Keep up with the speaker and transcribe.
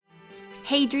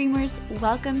Hey dreamers,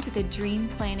 welcome to the Dream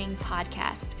Planning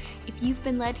Podcast. If you've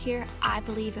been led here, I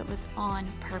believe it was on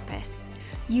purpose.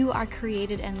 You are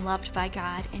created and loved by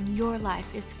God, and your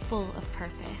life is full of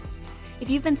purpose. If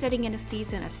you've been sitting in a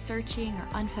season of searching or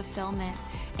unfulfillment,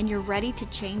 and you're ready to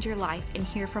change your life and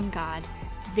hear from God,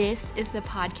 this is the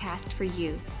podcast for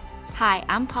you. Hi,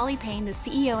 I'm Polly Payne, the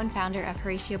CEO and founder of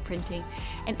Horatio Printing,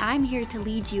 and I'm here to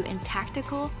lead you in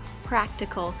tactical,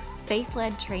 practical,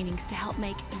 faith-led trainings to help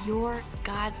make your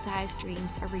God-sized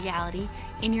dreams a reality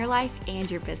in your life and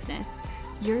your business.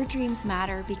 Your dreams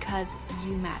matter because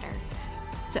you matter.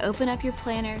 So open up your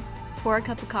planner, pour a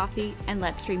cup of coffee, and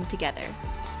let's dream together.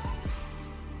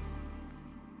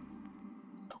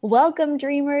 Welcome,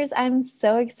 dreamers. I'm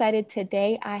so excited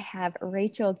today. I have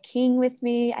Rachel King with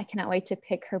me. I cannot wait to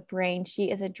pick her brain. She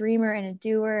is a dreamer and a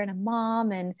doer and a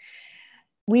mom, and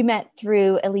we met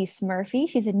through Elise Murphy.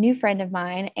 She's a new friend of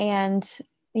mine. And,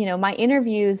 my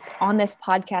interviews on this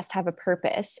podcast have a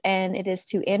purpose, and it is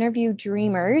to interview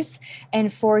dreamers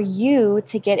and for you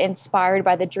to get inspired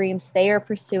by the dreams they are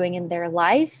pursuing in their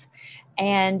life.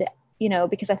 And,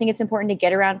 because I think it's important to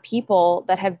get around people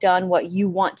that have done what you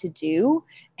want to do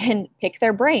and pick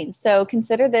their brains. So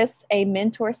consider this a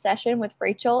mentor session with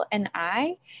Rachel and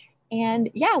I. And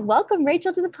welcome,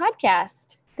 Rachel, to the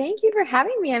podcast. Thank you for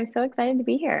having me. I'm so excited to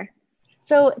be here.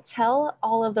 So tell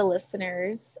all of the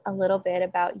listeners a little bit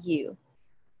about you.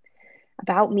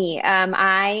 About me.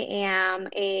 I am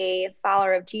a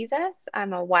follower of Jesus.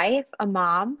 I'm a wife, a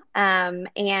mom,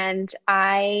 and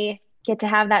I get to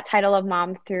have that title of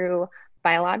mom through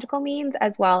biological means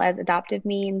as well as adoptive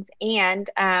means and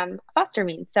foster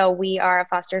means. So we are a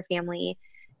foster family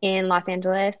in Los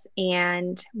Angeles,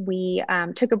 and we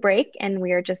took a break, and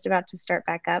we are just about to start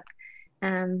back up.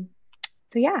 And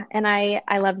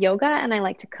I love yoga, and I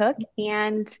like to cook,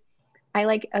 and I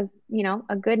like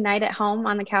a good night at home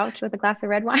on the couch with a glass of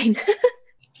red wine.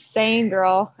 Same,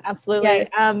 girl. Absolutely.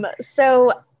 Yes.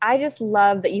 So I just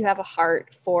love that you have a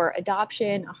heart for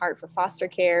adoption, a heart for foster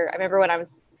care. I remember when I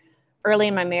was early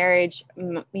in my marriage,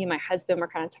 me and my husband were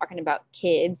kind of talking about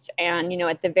kids, and,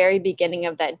 at the very beginning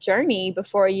of that journey,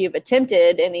 before you've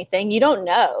attempted anything, you don't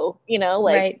know,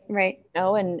 Right.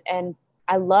 And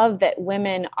I love that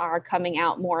women are coming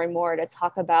out more and more to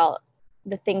talk about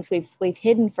the things we've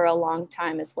hidden for a long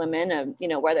time as women,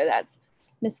 whether that's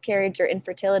miscarriage or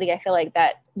infertility. I feel like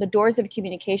that the doors of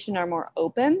communication are more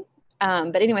open.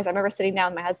 But anyways, I remember sitting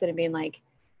down with my husband and being like,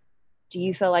 do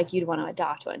you feel like you'd want to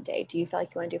adopt one day? Do you feel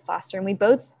like you want to do foster? And we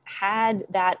both had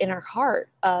that in our heart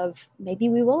of maybe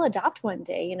we will adopt one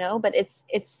day, but it's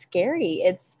scary.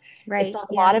 It's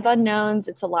a lot of unknowns.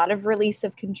 It's a lot of release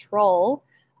of control.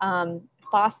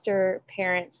 Foster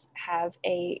parents have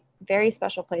a very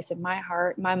special place in my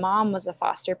heart. My mom was a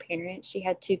foster parent. She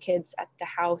had 2 kids at the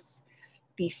house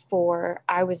before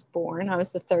I was born. I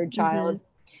was the 3rd child.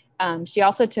 Mm-hmm. She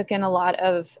also took in a lot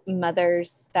of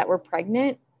mothers that were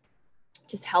pregnant,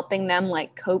 just helping them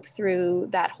cope through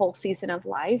that whole season of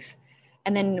life.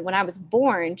 And then when I was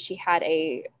born, she had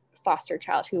a foster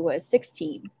child who was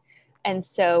 16. And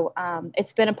so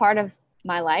it's been a part of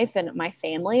my life and my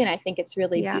family. And I think it's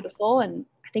really beautiful. And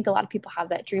I think a lot of people have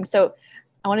that dream. So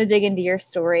I want to dig into your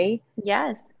story.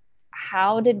 Yes.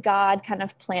 How did God kind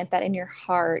of plant that in your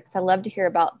heart? Because I love to hear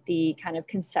about the kind of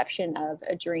conception of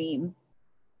a dream.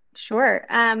 Sure.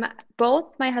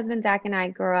 Both my husband, Zach, and I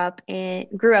grew up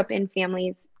in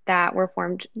families that were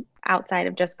formed outside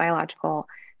of just biological.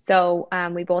 So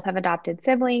we both have adopted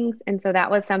siblings. And so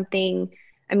that was something,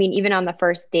 even on the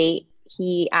first date,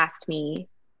 he asked me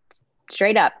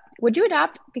straight up, would you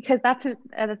adopt? Because that's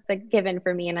a given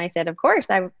for me. And I said, of course,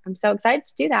 I'm so excited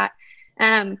to do that.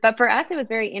 But for us, it was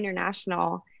very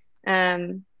international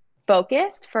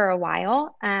focused for a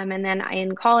while. And then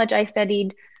in college, I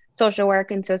studied social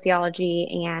work and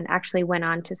sociology, and actually went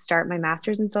on to start my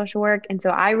master's in social work. And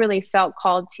so I really felt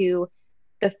called to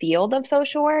the field of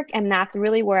social work. And that's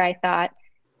really where I thought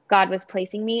God was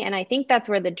placing me. And I think that's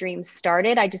where the dream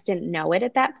started. I just didn't know it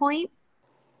at that point.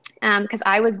 Because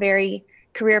I was very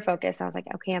career focused. I was like,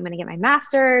 okay, I'm going to get my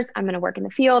master's. I'm going to work in the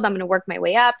field. I'm going to work my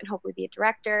way up and hopefully be a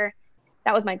director.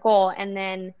 That was my goal. And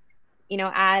then,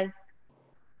 as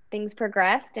things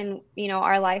progressed and,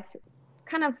 our life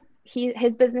kind of,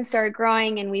 his business started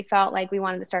growing, and we felt like we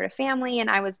wanted to start a family, and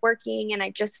I was working, and I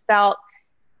just felt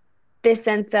this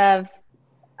sense of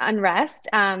unrest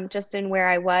just in where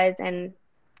I was, and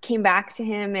came back to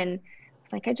him and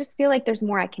was like, I just feel like there's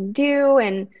more I can do.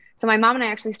 And so my mom and I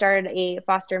actually started a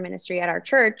foster ministry at our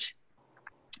church.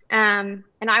 And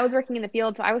I was working in the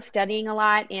field, so I was studying a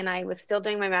lot, and I was still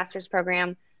doing my master's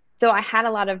program. So I had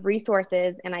a lot of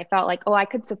resources, and I felt like, I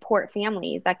could support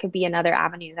families. That could be another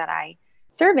avenue that I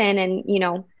serve in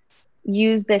and,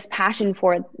 use this passion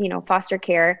for, foster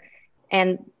care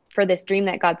and for this dream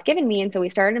that God's given me. And so we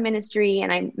started a ministry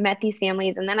and I met these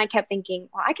families, and then I kept thinking,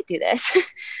 well, I could do this.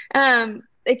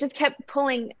 It just kept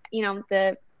pulling,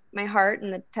 my heart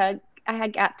and the tug. I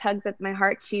had got tugs at my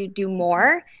heart to do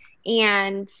more.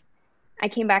 And I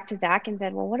came back to Zach and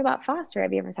said, well, what about foster?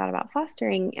 Have you ever thought about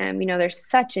fostering? There's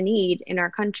such a need in our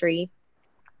country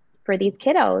for these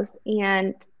kiddos.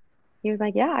 And he was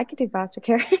like, yeah, I could do foster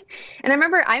care. And I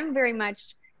remember I'm very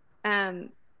much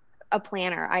a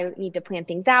planner. I need to plan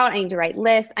things out. I need to write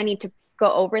lists. I need to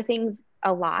go over things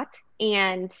a lot.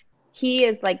 And he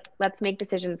is like, let's make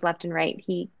decisions left and right.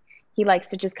 He likes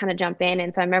to just kind of jump in.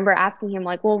 And so I remember asking him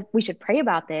like, well, we should pray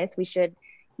about this. We should,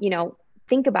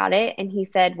 think about it. And he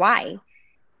said, why?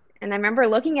 And I remember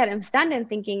looking at him stunned and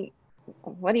thinking,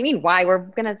 what do you mean why? We're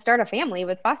going to start a family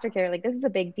with foster care. Like, this is a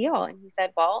big deal. And he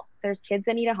said, well, there's kids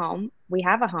that need a home. We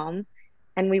have a home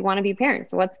and we want to be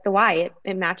parents. So what's the why?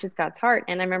 It matches God's heart.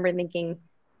 And I remember thinking,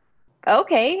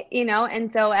 okay,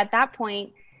 and so at that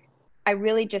point, I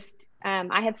really just,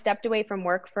 I had stepped away from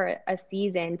work for a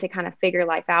season to kind of figure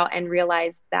life out and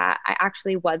realized that I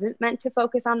actually wasn't meant to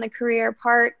focus on the career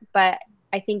part, but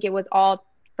I think it was all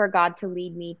for God to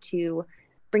lead me to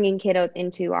bringing kiddos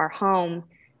into our home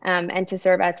and to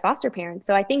serve as foster parents.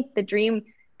 So I think the dream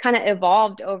kind of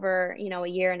evolved over, a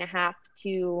year and a half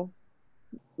to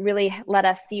really let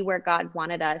us see where God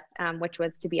wanted us, which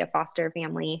was to be a foster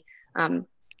family on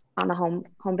the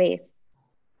home base.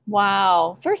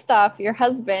 Wow. First off, your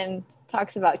husband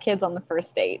talks about kids on the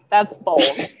first date. That's bold.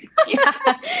 Yeah,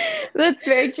 that's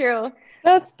very true.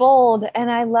 That's bold.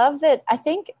 And I love that. I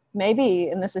think maybe,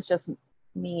 and this is just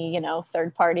me,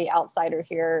 third party outsider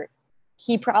here,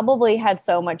 he probably had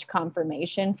so much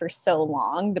confirmation for so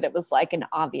long that it was like an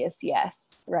obvious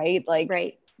yes, right? Like,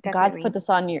 right, God's put this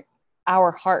on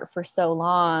our heart for so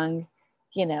long,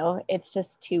 it's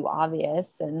just too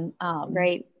obvious. And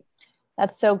right.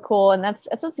 That's so cool. And that's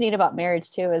what's neat about marriage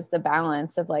too, is the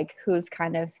balance of like, who's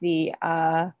kind of the,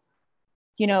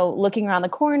 looking around the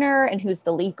corner and who's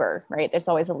the leaper, right? There's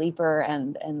always a leaper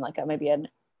and like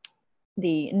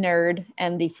the nerd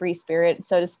and the free spirit,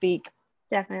 so to speak.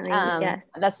 Definitely. Yeah.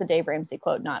 That's the Dave Ramsey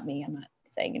quote, not me. I'm not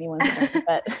saying anyone's a nerd,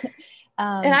 but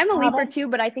and I'm a leaper too,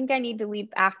 but I think I need to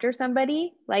leap after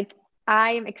somebody. Like,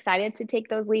 I am excited to take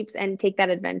those leaps and take that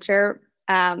adventure.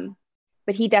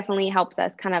 But he definitely helps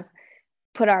us kind of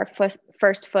put our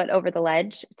first foot over the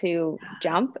ledge to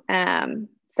jump.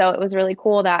 So it was really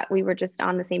cool that we were just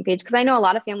on the same page, because I know a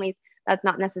lot of families that's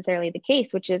not necessarily the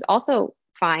case, which is also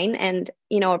fine, and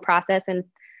a process and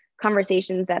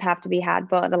conversations that have to be had.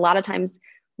 But a lot of times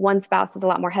one spouse is a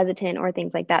lot more hesitant or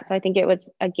things like that. So I think it was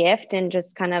a gift and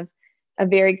just kind of a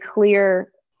very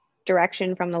clear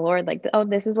direction from the Lord, like, oh,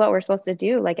 this is what we're supposed to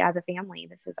do, like, as a family.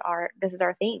 This is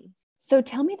our thing. So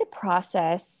tell me the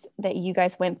process that you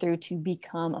guys went through to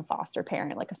become a foster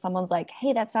parent. Like, if someone's like,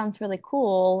 hey, that sounds really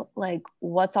cool, like,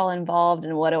 what's all involved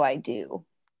and what do I do?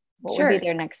 What would be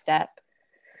their next step?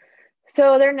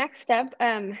 So their next step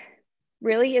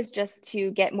really is just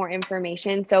to get more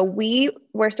information. So we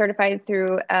were certified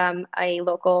through a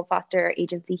local foster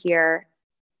agency here,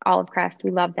 Olive Crest.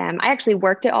 We love them. I actually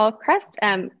worked at Olive Crest.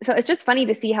 So it's just funny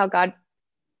to see how God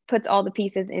puts all the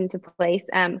pieces into place.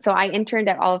 So I interned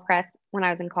at Olive Crest when I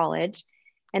was in college,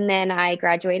 and then I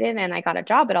graduated and I got a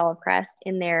job at Olive Crest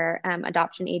in their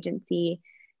adoption agency.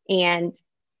 And,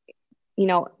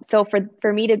 so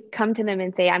for me to come to them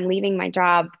and say, I'm leaving my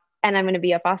job and I'm going to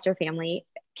be a foster family,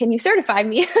 can you certify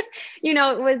me?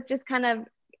 It was just kind of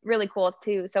really cool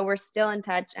too. So we're still in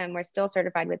touch and we're still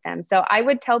certified with them. So I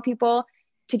would tell people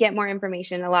to get more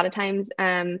information. A lot of times,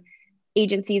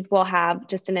 agencies will have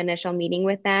just an initial meeting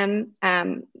with them,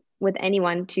 with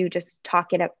anyone, to just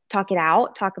talk it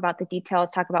out, talk about the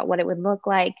details, talk about what it would look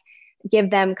like,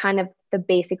 give them kind of the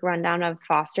basic rundown of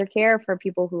foster care for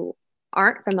people who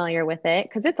aren't familiar with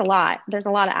it. Cause it's a lot. There's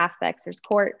a lot of aspects. There's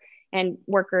court and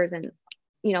workers and,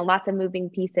 lots of moving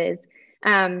pieces.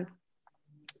 I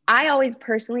always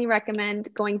personally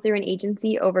recommend going through an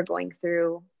agency over going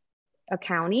through a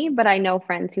county, but I know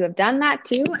friends who have done that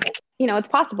too. It's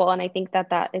possible. And I think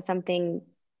that is something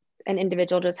an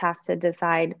individual just has to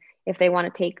decide if they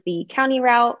want to take the county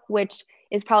route, which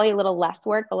is probably a little less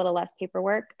work, a little less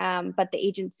paperwork. But the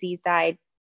agency side,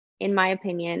 in my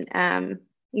opinion,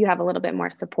 you have a little bit more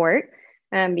support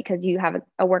because you have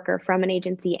a worker from an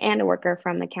agency and a worker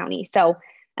from the county. So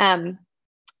I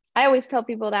always tell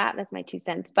people that's my 2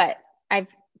 cents, but I've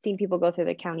seen people go through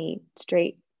the county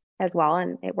straight as well,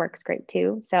 and it works great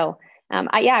too. So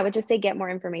I would just say get more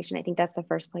information. I think that's the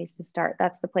first place to start.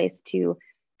 That's the place to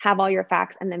have all your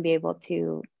facts and then be able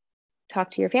to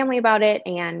talk to your family about it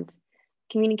and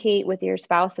communicate with your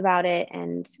spouse about it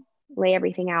and lay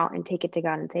everything out and take it to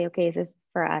God and say, okay, is this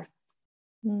for us?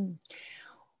 Hmm.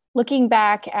 Looking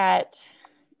back at,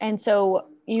 and so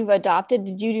you've adopted,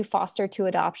 did you do foster to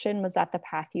adoption? Was that the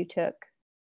path you took?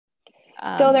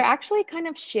 So they're actually kind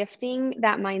of shifting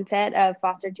that mindset of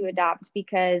foster to adopt,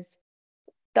 because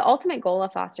the ultimate goal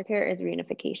of foster care is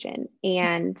reunification.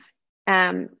 And,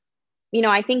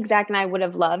 I think Zach and I would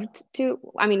have loved to,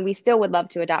 we still would love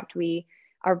to adopt. We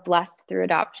are blessed through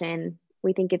adoption.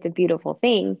 We think it's a beautiful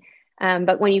thing.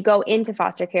 But when you go into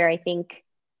foster care, I think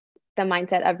the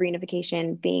mindset of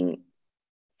reunification being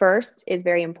first is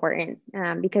very important,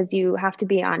 because you have to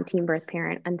be on team birth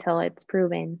parent until it's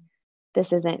proven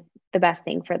this isn't the best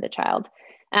thing for the child.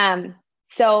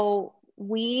 So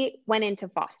we went into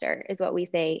foster is what we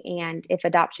say. And if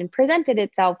adoption presented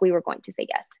itself, we were going to say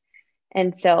yes.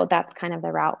 And so that's kind of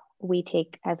the route we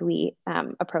take as we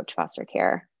approach foster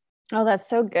care. Oh, that's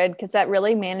so good, because that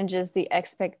really manages the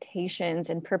expectations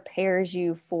and prepares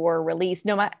you for release.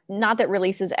 Not that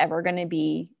release is ever going to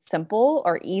be simple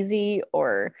or easy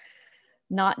or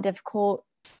not difficult.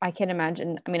 I can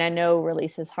imagine. I know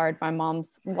release is hard. My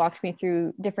mom's walked me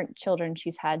through different children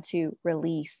she's had to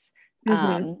release.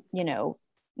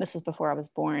 This was before I was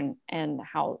born, and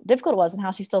how difficult it was and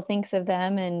how she still thinks of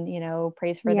them and,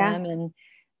 prays for them.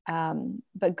 And,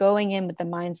 but going in with the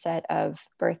mindset of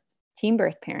team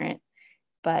birth parent,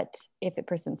 but if it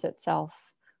presents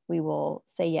itself, we will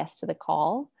say yes to the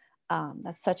call.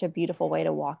 That's such a beautiful way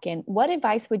to walk in. What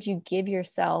advice would you give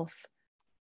yourself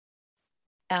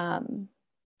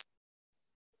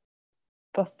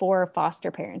before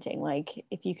foster parenting? Like,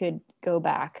 if you could go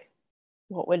back,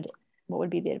 what would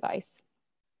be the advice?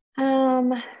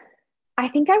 I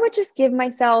think I would just give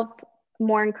myself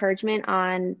more encouragement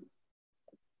on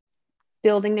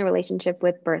building the relationship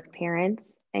with birth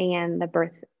parents and the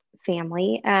birth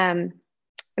family.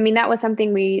 That was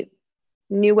something we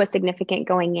knew was significant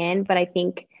going in, but I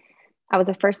think I was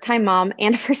a first-time mom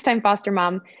and a first-time foster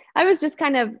mom. I was just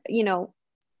kind of,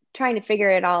 trying to figure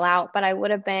it all out, but I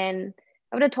would have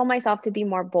told myself to be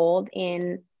more bold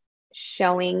in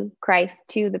showing Christ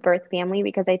to the birth family,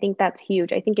 because I think that's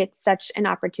huge. I think it's such an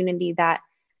opportunity that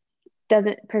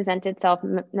doesn't present itself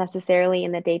necessarily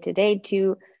in the day-to-day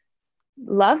to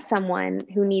love someone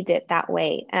who needs it that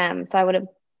way. So I would have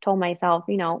told myself,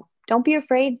 don't be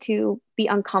afraid to be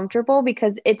uncomfortable,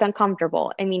 because it's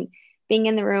uncomfortable. Being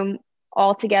in the room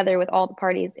all together with all the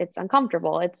parties, it's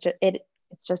uncomfortable. It's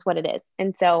just what it is.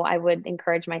 And so I would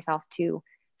encourage myself to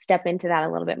step into that a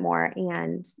little bit more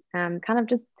and kind of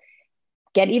just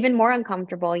get even more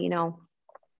uncomfortable,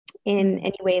 in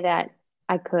any way that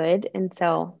I could. And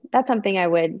so that's something I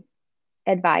would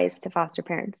advise to foster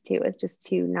parents too, is just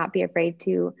to not be afraid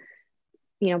to,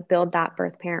 build that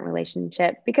birth parent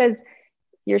relationship, because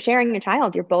you're sharing a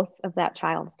child. You're both of that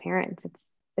child's parents.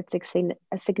 It's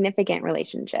a significant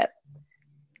relationship.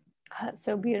 Oh, that's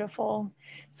so beautiful.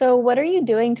 So what are you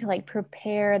doing to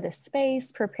prepare the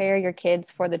space, prepare your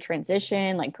kids for the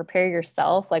transition, prepare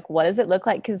yourself? What does it look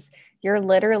like? Because you're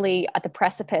literally at the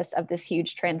precipice of this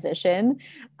huge transition.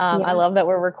 I love that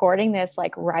we're recording this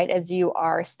right as you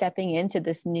are stepping into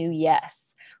this new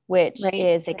yes, which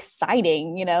is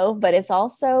exciting, but it's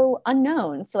also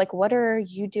unknown. So what are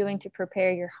you doing to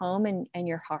prepare your home and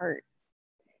your heart?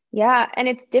 Yeah. And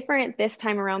it's different this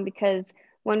time around, because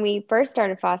when we first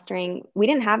started fostering, we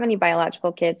didn't have any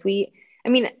biological kids.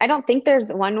 I don't think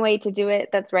there's one way to do it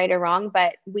that's right or wrong,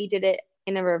 but we did it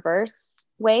in a reverse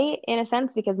way, in a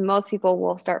sense, because most people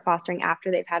will start fostering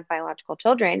after they've had biological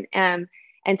children. And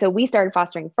so we started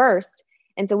fostering first.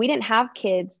 And so we didn't have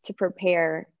kids to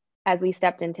prepare as we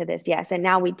stepped into this. Yes. And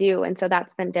now we do. And so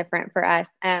that's been different for us.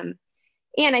 And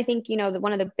I think,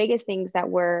 one of the biggest things that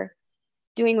we're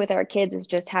doing with our kids is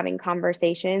just having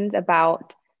conversations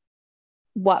about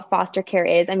what foster care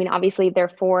is. Obviously they're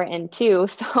 4 and 2,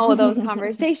 so those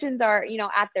conversations are,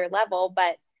 at their level,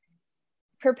 but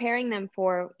preparing them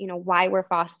for, why we're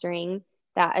fostering,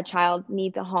 that a child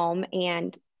needs a home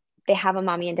and they have a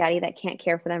mommy and daddy that can't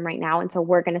care for them right now. And so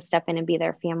we're going to step in and be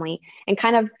their family, and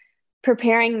kind of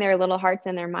preparing their little hearts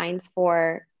and their minds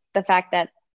for the fact that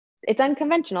it's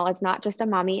unconventional. It's not just a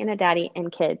mommy and a daddy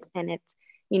and kids, and it's,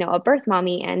 a birth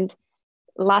mommy and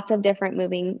lots of different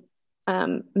moving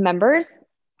members.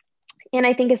 And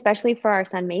I think especially for our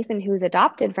son, Mason, who's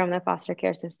adopted from the foster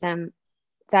care system,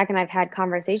 Zach and I've had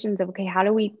conversations of, okay, how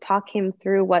do we talk him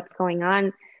through what's going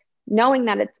on, knowing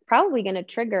that it's probably going to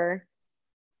trigger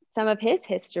some of his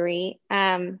history.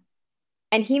 And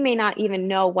he may not even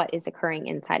know what is occurring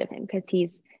inside of him because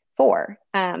he's 4.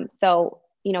 So,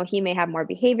 he may have more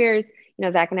behaviors.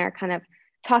 Zach and I are kind of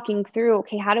talking through,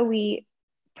 okay, how do we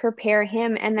prepare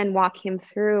him and then walk him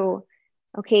through,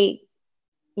 okay,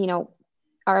 you know,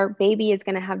 our baby is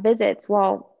going to have visits.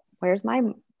 Well, where's my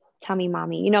tummy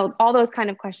mommy? You know, all those kind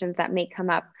of questions that may come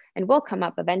up and will come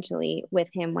up eventually with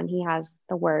him when he has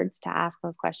the words to ask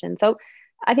those questions. So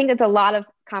I think it's a lot of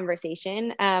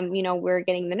conversation. You know, we're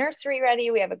getting the nursery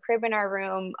ready. We have a crib in our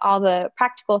room, all the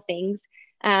practical things.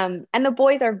 And the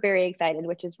boys are very excited,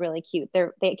 which is really cute.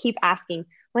 They keep asking,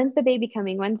 when's the baby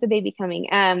coming? When's the baby coming?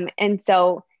 And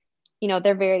so, you know,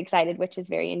 they're very excited, which is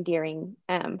very endearing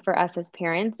for us as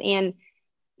parents. And,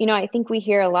 you know, I think we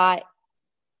hear a lot,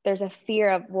 there's a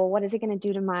fear of, well, what is it going to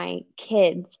do to my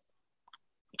kids?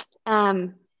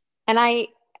 And I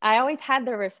always had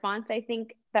the response, I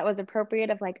think, that was appropriate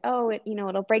of like, oh, you know,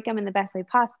 it'll break them in the best way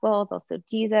possible. They'll see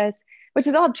Jesus, which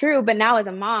is all true. But now as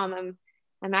a mom,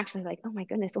 I'm actually like, oh my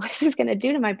goodness, what is this going to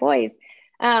do to my boys?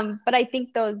 But I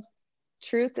think those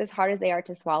truths, as hard as they are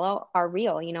to swallow, are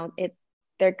real. You know,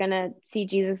 they're going to see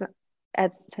Jesus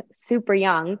as super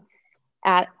young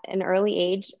at an early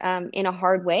age, in a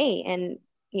hard way. And,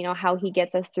 you know, how he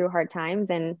gets us through hard times,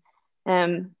 and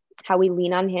how we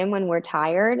lean on him when we're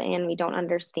tired and we don't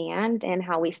understand, and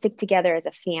how we stick together as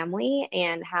a family,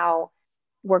 and how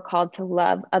we're called to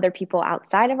love other people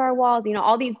outside of our walls. You know,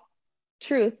 all these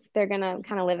truths, they're going to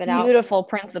kind of live it out. Beautiful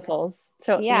principles.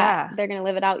 So yeah, they're going to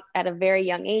live it out at a very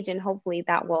young age, and hopefully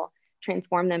that will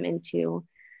transform them into,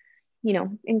 you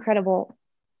know, incredible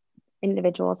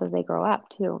individuals as they grow up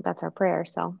too. That's our prayer.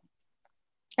 So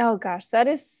oh gosh, that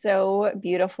is so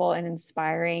beautiful and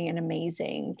inspiring and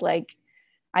amazing. Like,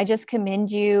 I just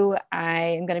commend you.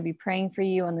 I am going to be praying for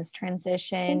you on this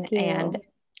transition. thank you. And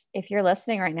if you're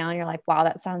listening right now and you're like, wow,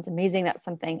 that sounds amazing, that's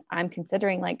something I'm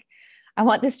considering, like, I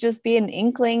want this just be an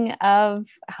inkling of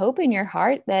hope in your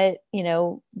heart that, you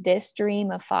know, this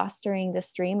dream of fostering,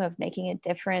 this dream of making a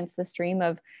difference, this dream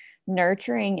of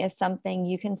nurturing is something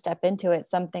you can step into.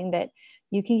 It's something that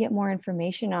you can get more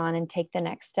information on and take the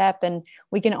next step. And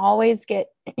we can always get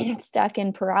stuck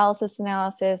in paralysis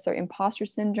analysis or imposter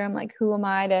syndrome. Like, who am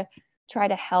I to try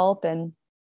to help? And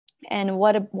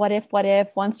what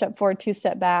if, one step forward, two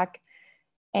step back,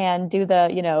 and do the,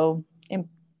 you know,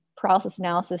 paralysis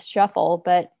analysis shuffle.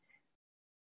 But,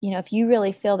 you know, if you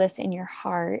really feel this in your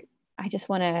heart, I just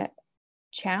want to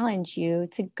challenge you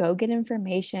to go get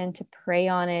information, to pray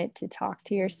on it, to talk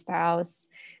to your spouse,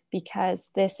 because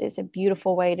this is a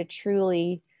beautiful way to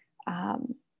truly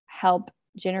help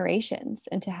generations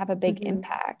and to have a big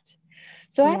impact.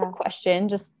 So I have a question,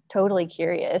 just totally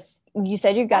curious. You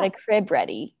said you got a crib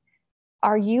ready.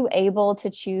 Are you able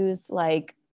to choose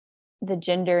like the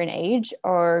gender and age,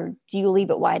 or do you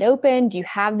leave it wide open? Do you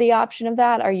have the option of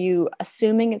that? Are you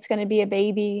assuming it's going to be a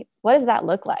baby? What does that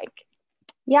look like?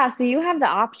 Yeah, so you have the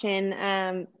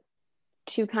option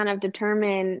to kind of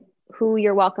determine who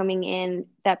you're welcoming in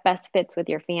that best fits with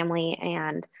your family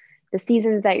and the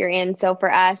seasons that you're in. So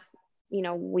for us, you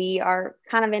know, we are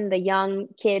kind of in the young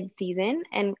kid season,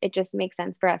 and it just makes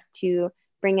sense for us to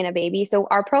bring in a baby. So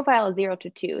our profile is 0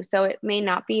 to 2. So it may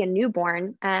not be a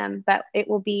newborn, but it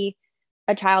will be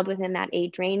a child within that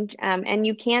age range. And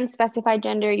you can specify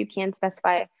gender, you can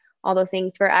specify all those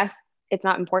things. For us, it's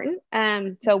not important.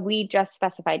 So we just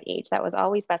specified age. That was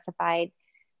always specified.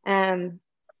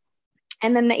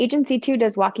 And then the agency too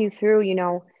does walk you through, you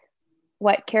know,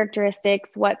 what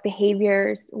characteristics, what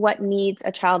behaviors, what needs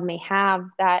a child may have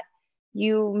that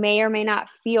you may or may not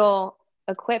feel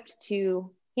equipped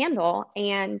to handle.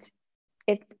 And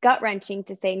it's gut wrenching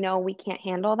to say, no, we can't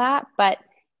handle that. But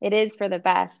it is for the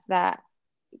best that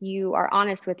you are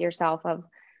honest with yourself of,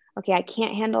 okay, I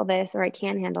can't handle this, or I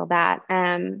can handle that.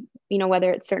 You know,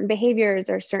 whether it's certain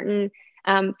behaviors or certain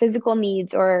physical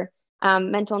needs or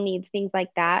mental needs, things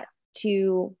like that,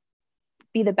 to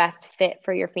be the best fit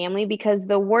for your family. Because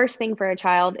the worst thing for a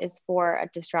child is for a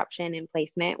disruption in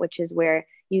placement, which is where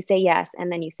you say yes,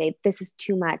 and then you say, this is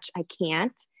too much, I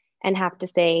can't, and have to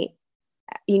say,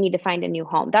 you need to find a new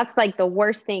home. That's like the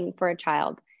worst thing for a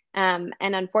child. And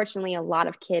unfortunately, a lot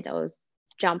of kiddos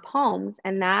jump homes,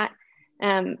 and that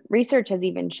research has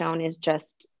even shown is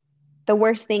just the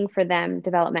worst thing for them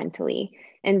developmentally.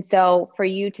 And so for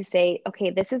you to say,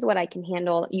 okay, this is what I can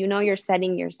handle, you know, you're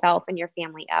setting yourself and your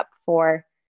family up for,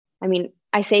 I mean,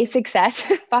 I say success.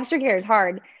 Foster care is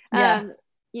hard. Yeah.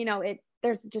 You know,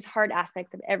 there's just hard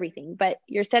aspects of everything, but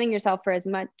you're setting yourself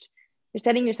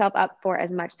up for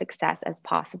as much success as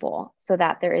possible so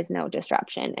that there is no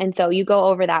disruption. And so you go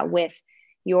over that with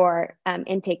your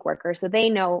intake worker, so they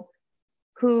know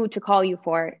who to call you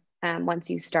for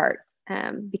once you start,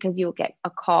 because you'll get a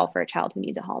call for a child who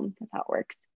needs a home. That's how it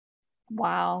works.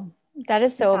 Wow. That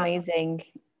is so amazing.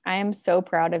 I am so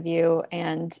proud of you.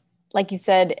 And like you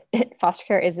said, foster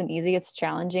care isn't easy. It's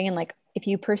challenging. And like, if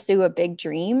you pursue a big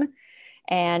dream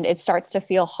and it starts to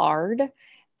feel hard,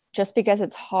 just because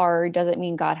it's hard doesn't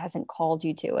mean God hasn't called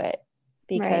you to it,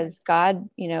 Right. because God,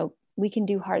 we can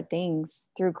do hard things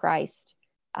through Christ.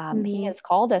 He Mm-hmm. has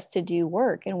called us to do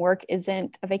work, and work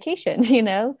isn't a vacation,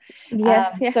 Yes.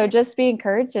 Yeah. So just be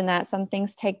encouraged in that. Some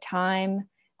things take time.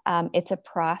 It's a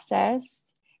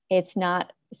process. It's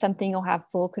not something you'll have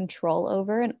full control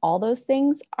over. And all those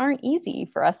things aren't easy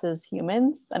for us as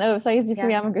humans. I know it's not easy for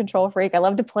me. Yeah. I'm a control freak. I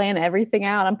love to plan everything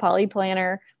out. I'm poly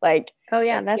planner. Like, Oh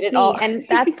yeah, get that's it me. all. And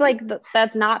that's like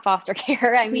that's not foster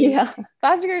care. I mean, Yeah.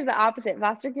 foster care is the opposite.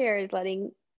 Foster care is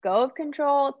letting go of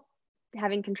control,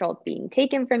 having control being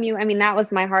taken from you. I mean, that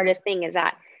was my hardest thing, is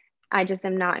that I just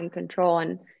am not in control.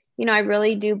 And I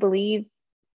really do believe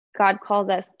God calls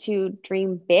us to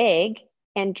dream big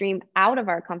and dream out of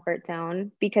our comfort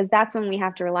zone, because that's when we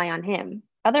have to rely on him.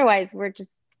 Otherwise, we're just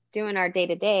doing our day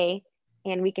to day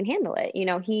and we can handle it.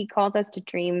 He calls us to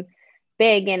dream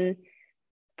big, and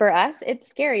for us, it's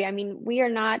scary. I mean, we are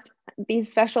not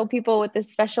these special people with this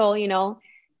special,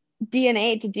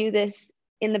 DNA to do this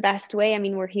in the best way. I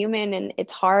mean, we're human and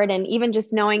it's hard. And even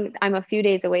just knowing I'm a few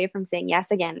days away from saying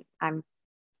yes again, I'm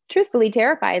truthfully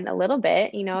terrified a little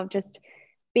bit, of just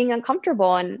being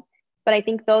uncomfortable. But I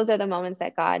think those are the moments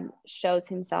that God shows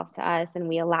himself to us, and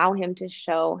we allow him to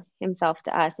show himself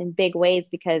to us in big ways,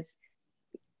 because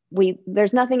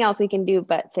there's nothing else we can do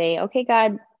but say, okay,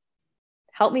 God,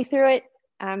 help me through it.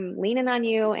 I'm leaning on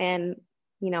you, and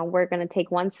we're going to take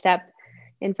one step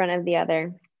in front of the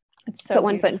other. It's so Put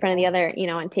one foot in front of the beautiful.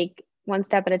 other, and take one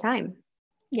step at a time.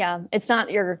 Yeah, it's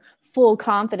not your full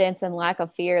confidence and lack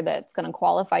of fear that's going to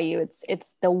qualify you.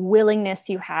 It's the willingness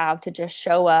you have to just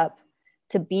show up,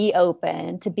 to be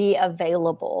open, to be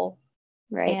available,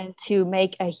 Right. and to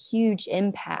make a huge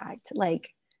impact,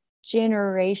 like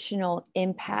generational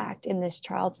impact in this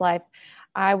child's life.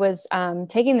 I was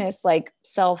taking this like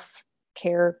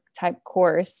self-care type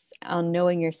course on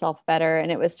knowing yourself better,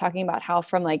 and it was talking about how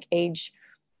from like age,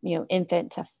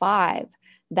 infant to 5,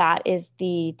 that is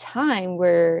the time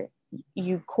where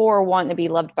you core want to be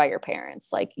loved by your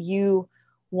parents. Like, you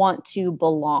want to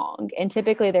belong. And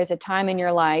typically there's a time in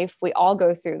your life, we all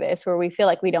go through this, where we feel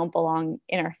like we don't belong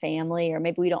in our family, or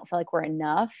maybe we don't feel like we're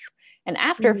enough. And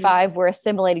after Mm-hmm. 5, we're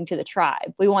assimilating to the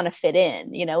tribe. We want to fit in,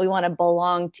 we want to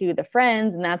belong to the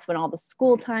friends. And that's when all the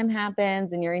school time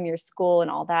happens and you're in your school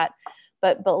and all that.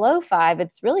 But below 5,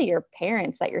 it's really your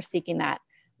parents that you're seeking that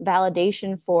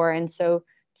validation for. And so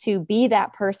to be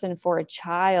that person for a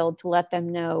child, to let them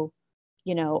know,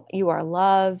 you are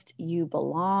loved, you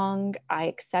belong, I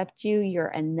accept you, you're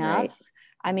enough. Right.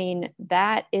 I mean,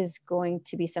 that is going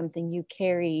to be something you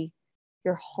carry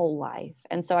your whole life.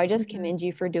 And so I just Mm-hmm. commend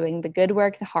you for doing the good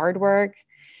work, the hard work.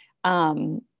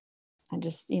 I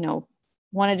just, want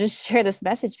to just share this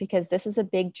message, because this is a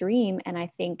big dream. And I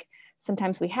think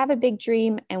sometimes we have a big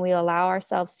dream and we allow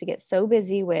ourselves to get so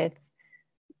busy with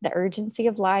the urgency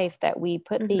of life that we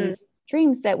put Mm-hmm. these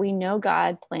dreams that we know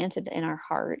God planted in our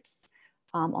hearts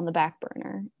on the back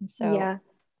burner. And so Yeah.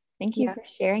 thank you Yeah. for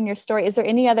sharing your story. Is there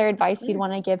any other advice you'd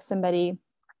want to give somebody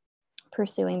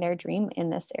pursuing their dream in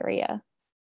this area?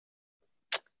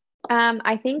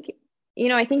 I think,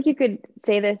 I think you could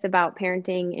say this about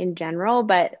parenting in general,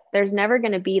 but there's never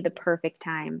going to be the perfect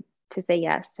time to say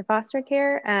yes to foster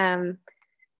care.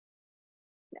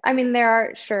 I mean, there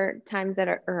are sure times that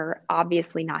are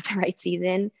obviously not the right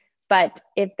season, but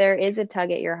if there is a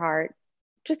tug at your heart,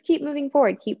 just keep moving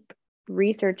forward, keep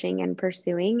researching and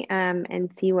pursuing,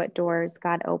 and see what doors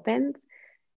God opens,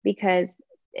 because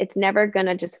it's never going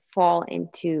to just fall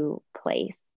into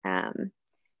place.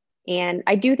 And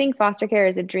I do think foster care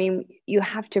is a dream you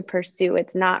have to pursue.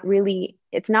 It's not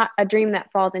a dream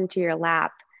that falls into your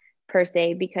lap per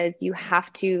se, because you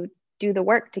have to do the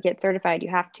work to get certified. You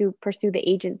have to pursue the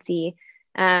agency.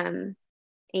 And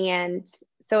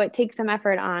so it takes some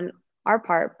effort on our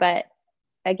part, but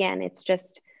again, it's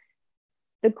just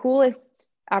the coolest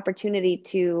opportunity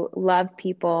to love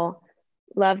people,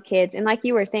 love kids. And like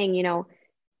you were saying,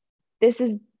 this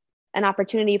is an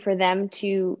opportunity for them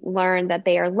to learn that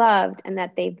they are loved and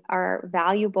that they are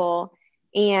valuable.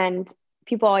 And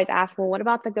people always ask, well, what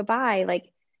about the goodbye?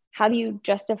 Like, how do you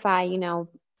justify,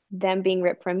 them being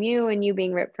ripped from you and you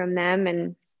being ripped from them?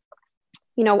 And,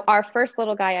 our first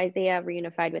little guy, Isaiah,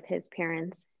 reunified with his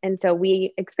parents. And so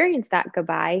we experienced that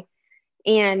goodbye.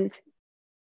 And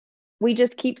we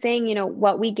just keep saying,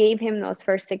 what we gave him those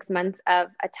first 6 months of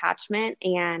attachment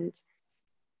and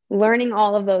learning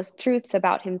all of those truths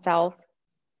about himself,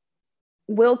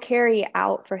 will carry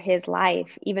out for his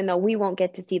life, even though we won't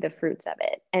get to see the fruits of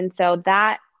it. And so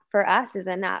that for us is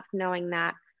enough, knowing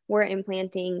that we're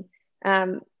implanting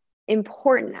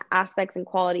important aspects and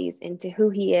qualities into who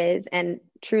he is and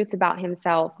truths about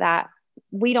himself that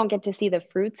we don't get to see the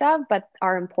fruits of, but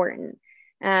are important.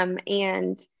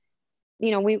 And,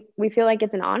 we feel like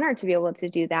it's an honor to be able to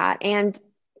do that. And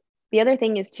the other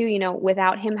thing is too,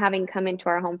 without him having come into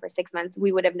our home for 6 months,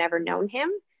 we would have never known him,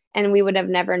 and we would have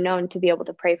never known to be able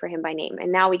to pray for him by name.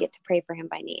 And now we get to pray for him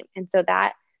by name. And so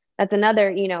that's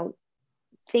another,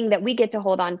 thing that we get to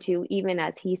hold on to, even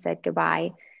as he said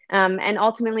goodbye. And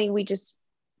ultimately we just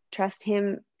trust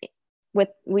him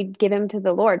we give him to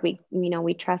the Lord.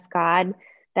 We trust God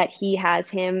that he has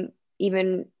him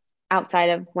even outside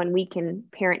of when we can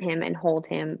parent him and hold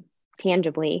him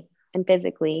tangibly and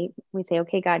physically. We say,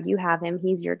 okay, God, you have him.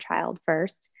 He's your child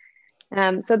first.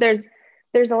 So there's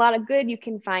a lot of good you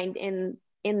can find in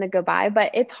the goodbye,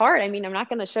 but it's hard. I mean, I'm not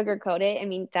going to sugarcoat it. I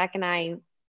mean, Zach and I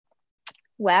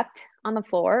wept on the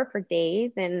floor for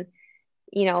days, and,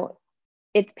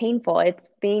 it's painful.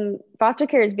 Foster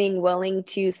care is being willing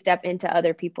to step into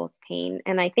other people's pain.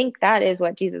 And I think that is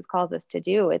what Jesus calls us to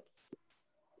do.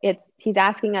 He's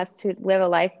asking us to live a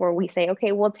life where we say,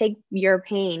 okay, we'll take your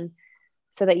pain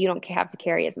so that you don't have to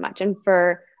carry as much. And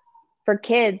for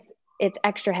kids, it's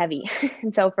extra heavy.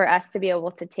 And so for us to be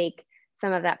able to take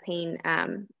some of that pain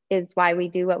is why we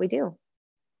do what we do.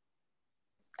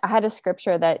 I had a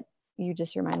scripture that you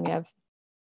just remind me of.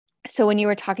 So when you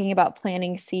were talking about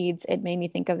planting seeds, it made me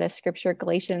think of this scripture,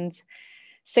 Galatians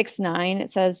 6:9.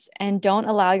 It says, "And don't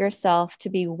allow yourself to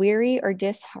be weary or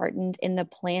disheartened in the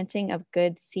planting of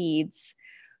good seeds.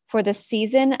 For the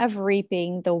season of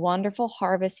reaping the wonderful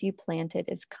harvest you planted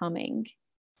is coming."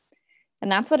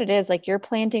 And that's what it is. Like, you're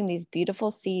planting these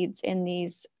beautiful seeds in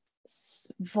these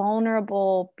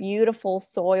vulnerable, beautiful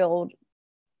soiled,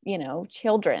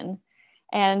 children.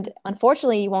 And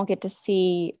unfortunately, you won't get to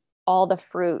see all the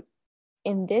fruit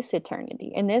in this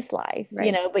eternity, in this life,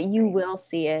 right. But you will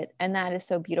see it. And that is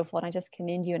so beautiful. And I just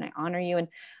commend you and I honor you. And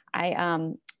I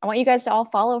want you guys to all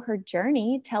follow her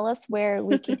journey. Tell us where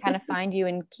we can kind of find you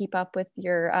and keep up with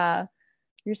your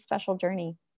special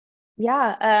journey.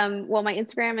 Yeah. Well, my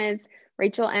Instagram is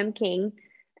Rachel M. King.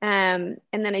 And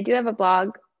then I do have a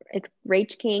blog. It's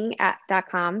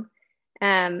rachking.com.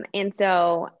 And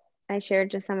so I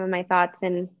shared just some of my thoughts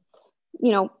and,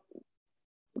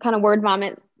 kind of word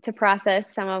vomit to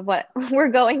process some of what we're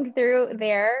going through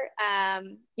there.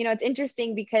 It's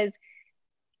interesting because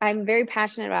I'm very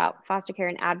passionate about foster care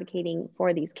and advocating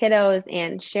for these kiddos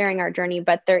and sharing our journey,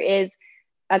 but there is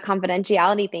a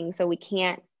confidentiality thing. So we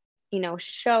can't,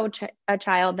 show a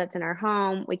child that's in our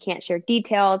home. We can't share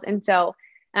details. And so,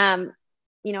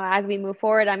 as we move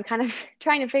forward, I'm kind of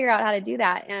trying to figure out how to do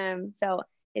that. So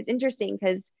it's interesting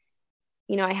because,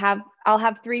 I'll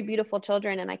have 3 beautiful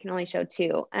children and I can only show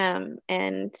 2.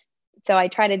 And so I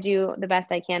try to do the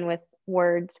best I can with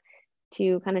words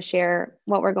to kind of share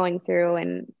what we're going through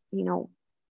and,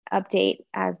 update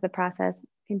as the process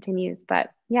continues. But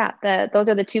yeah, those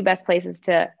are the 2 best places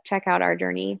to check out our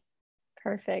journey.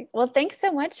 Perfect. Well, thanks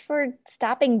so much for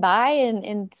stopping by and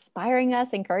inspiring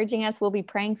us, encouraging us. We'll be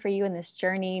praying for you in this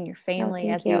journey and your family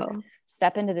as you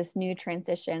step into this new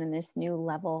transition and this new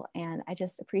level. And I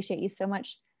just appreciate you so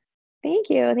much.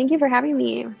 Thank you. Thank you for having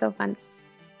me. It was so fun.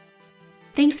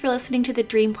 Thanks for listening to the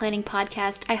Dream Planning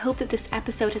Podcast. I hope that this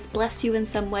episode has blessed you in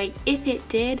some way. If it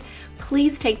did,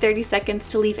 please take 30 seconds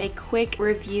to leave a quick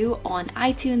review on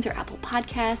iTunes or Apple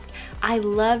Podcasts. I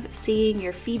love seeing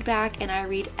your feedback and I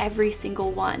read every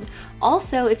single one.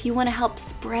 Also, if you want to help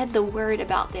spread the word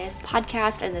about this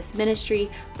podcast and this ministry,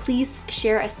 please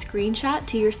share a screenshot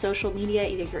to your social media,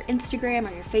 either your Instagram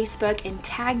or your Facebook, and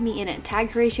tag me in it. Tag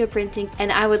Horatio Printing,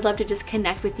 and I would love to just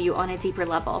connect with you on a deeper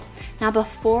level. Now,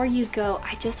 before you go,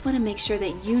 I just want to make sure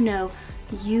that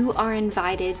you are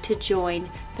invited to join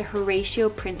the Horatio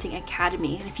Printing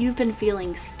Academy. And if you've been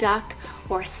feeling stuck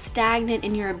or stagnant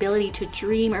in your ability to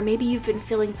dream, or maybe you've been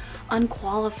feeling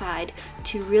unqualified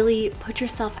to really put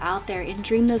yourself out there and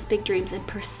dream those big dreams and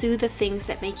pursue the things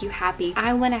that make you happy,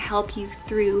 I want to help you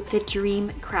through the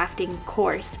Dream Crafting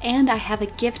course. And I have a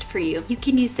gift for you. You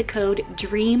can use the code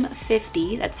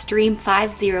DREAM50, that's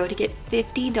DREAM50, to get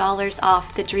 $50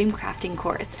 off the Dream Crafting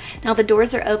course. Now the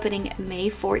doors are opening May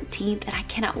 14th, and I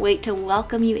cannot wait to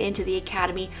welcome you into the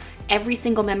Academy. Every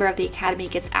single member of the Academy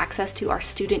gets access to our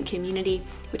student community,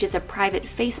 which is a private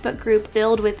Facebook group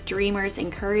filled with dreamers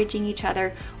encouraging each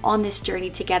other on this journey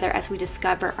together as we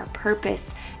discover our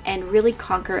purpose and really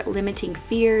conquer limiting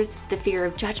fears, the fear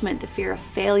of judgment, the fear of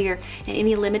failure, and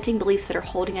any limiting beliefs that are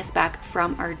holding us back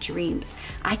from our dreams.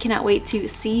 I cannot wait to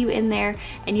see you in there,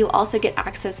 and you'll also get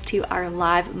access to our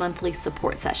live monthly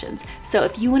support sessions. So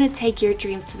if you want to take your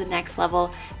dreams to the next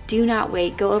level, do not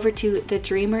wait. Go over to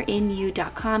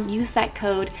thedreamerinyou.com, use that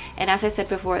code, and as I said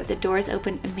before, the doors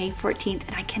open May 14th,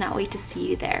 and I cannot wait to see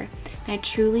you there. And I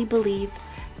truly believe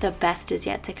the best is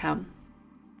yet to come.